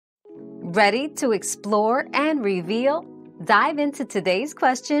Ready to explore and reveal? Dive into today's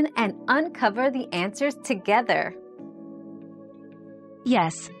question and uncover the answers together.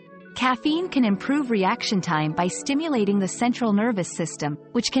 Yes, caffeine can improve reaction time by stimulating the central nervous system,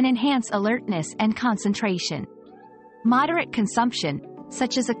 which can enhance alertness and concentration. Moderate consumption,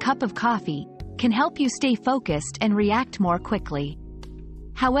 such as a cup of coffee, can help you stay focused and react more quickly.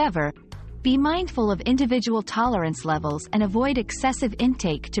 However, be mindful of individual tolerance levels and avoid excessive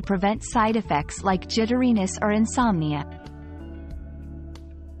intake to prevent side effects like jitteriness or insomnia.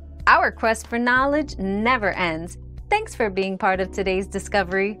 Our quest for knowledge never ends. Thanks for being part of today's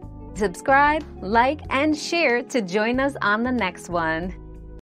discovery. Subscribe, like, and share to join us on the next one.